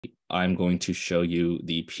I'm going to show you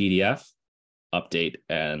the PDF update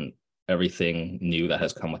and everything new that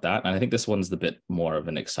has come with that. And I think this one's the bit more of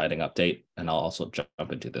an exciting update. And I'll also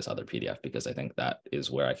jump into this other PDF because I think that is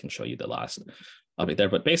where I can show you the last update there.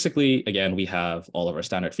 But basically, again, we have all of our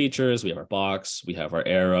standard features. We have our box, we have our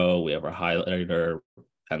arrow, we have our highlighter,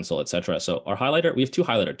 pencil, etc. So our highlighter, we have two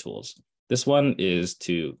highlighter tools. This one is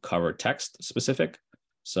to cover text specific.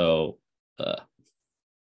 So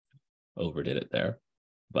overdid it there.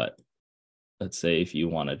 But let's say if you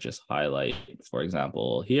want to just highlight, for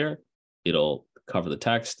example, here, it'll cover the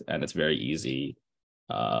text and it's very easy.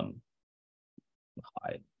 Hide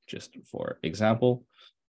just for example.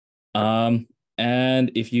 And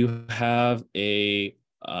if you have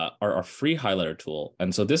our free highlighter tool,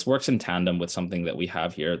 and so this works in tandem with something that we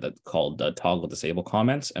have here that's called the toggle disable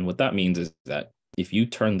comments. And what that means is that if you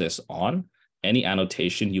turn this on, any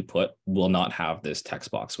annotation you put will not have this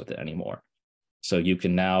text box with it anymore. So you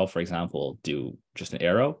can now, for example, do just an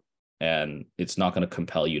arrow and it's not going to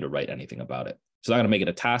compel you to write anything about it. It's not going to make it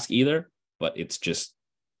a task either, but it's just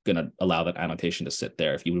going to allow that annotation to sit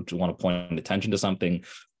there. If you want to point attention to something,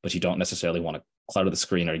 but you don't necessarily want to clutter the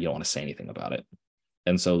screen or you don't want to say anything about it.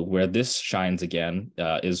 And so where this shines again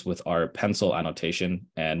is with our pencil annotation.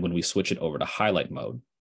 And when we switch it over to highlight mode,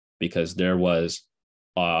 because there was,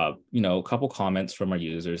 a couple comments from our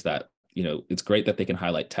users that, it's great that they can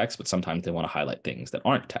highlight text, but sometimes they want to highlight things that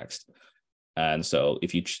aren't text. And so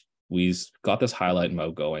if we've got this highlight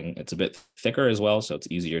mode going, it's a bit thicker as well. So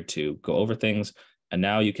it's easier to go over things. And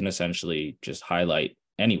now you can essentially just highlight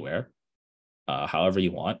anywhere, however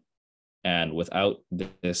you want. And without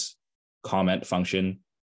this comment function,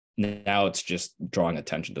 now it's just drawing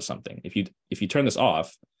attention to something. If you turn this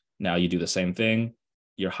off, now you do the same thing,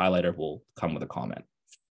 your highlighter will come with a comment.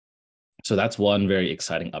 So that's one very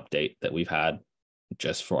exciting update that we've had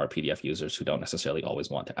just for our PDF users who don't necessarily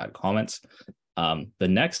always want to add comments. The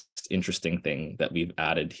next interesting thing that we've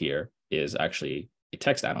added here is actually a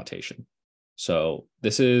text annotation. So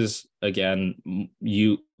this is, again,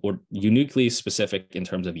 uniquely specific in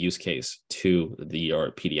terms of use case to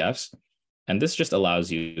your PDFs. And this just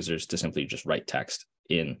allows users to simply just write text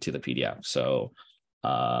into the PDF. So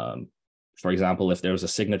for example, if there was a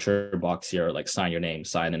signature box here, like sign your name,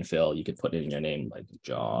 sign and fill, you could put in your name like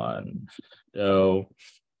John Doe.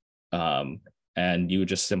 And you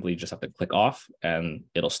just simply have to click off and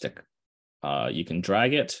it'll stick. You can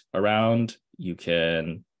drag it around. You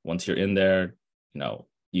can, once you're in there,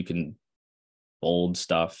 you can bold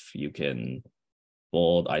stuff. You can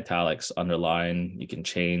bold, italics, underline. You can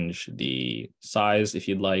change the size if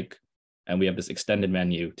you'd like. And we have this extended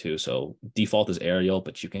menu too. So default is Arial,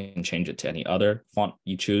 but you can change it to any other font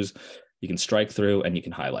you choose. You can strike through and you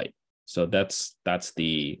can highlight. So that's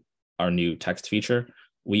our new text feature.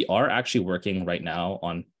 We are actually working right now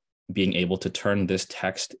on being able to turn this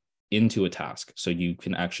text into a task. So you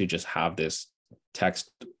can actually just have this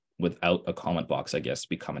text without a comment box, I guess,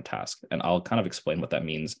 become a task. And I'll kind of explain what that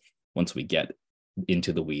means once we get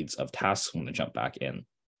into the weeds of tasks. I'm going to jump back in.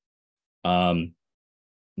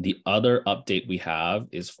 The other update we have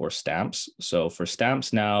is for stamps. So for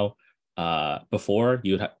stamps now, before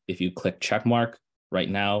if you click check mark, right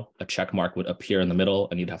now a check mark would appear in the middle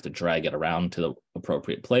and you'd have to drag it around to the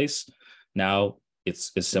appropriate place. Now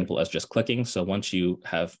it's as simple as just clicking. So once you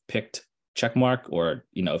have picked check mark, or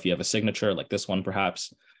if you have a signature like this one,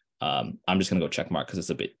 perhaps, I'm just going to go check mark because it's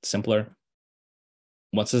a bit simpler.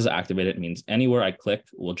 Once this is activated, it means anywhere I click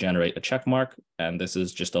will generate a check mark. And this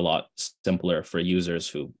is just a lot simpler for users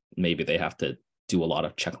who maybe they have to do a lot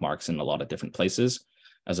of check marks in a lot of different places,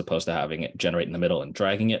 as opposed to having it generate in the middle and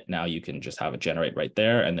dragging it. Now you can just have it generate right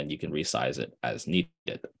there, and then you can resize it as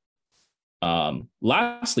needed.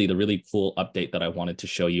 Lastly, the really cool update that I wanted to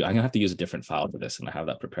show you, I'm gonna have to use a different file for this, and I have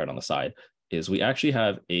that prepared on the side, is we actually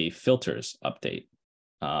have a filters update.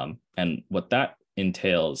 And what that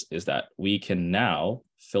entails is that we can now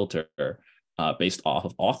filter based off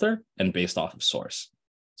of author and based off of source.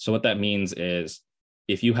 So what that means is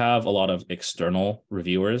if you have a lot of external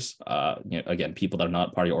reviewers, again, people that are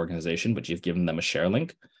not part of your organization, but you've given them a share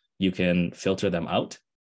link, you can filter them out.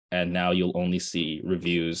 And now you'll only see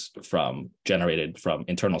reviews generated from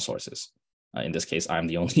internal sources. In this case, I'm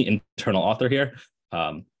the only internal author here.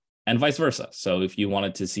 And vice versa. So if you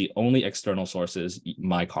wanted to see only external sources,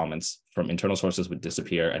 my comments from internal sources would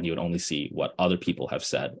disappear and you would only see what other people have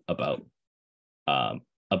said about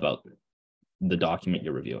the document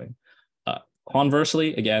you're reviewing.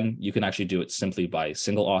 Conversely, again, you can actually do it simply by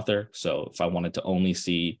single author. So if I wanted to only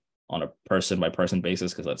see on a person by person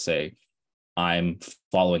basis, because let's say I'm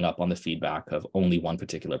following up on the feedback of only one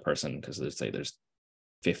particular person, because let's say there's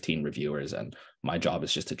 15 reviewers and my job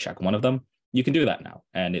is just to check one of them. You can do that now.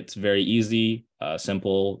 And it's very easy,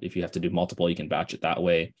 simple. If you have to do multiple, you can batch it that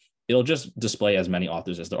way. It'll just display as many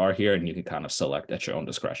authors as there are here, and you can kind of select at your own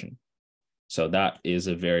discretion. So that is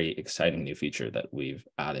a very exciting new feature that we've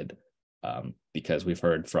added, because we've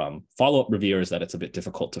heard from follow-up reviewers that it's a bit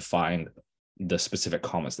difficult to find the specific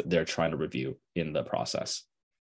comments that they're trying to review in the process.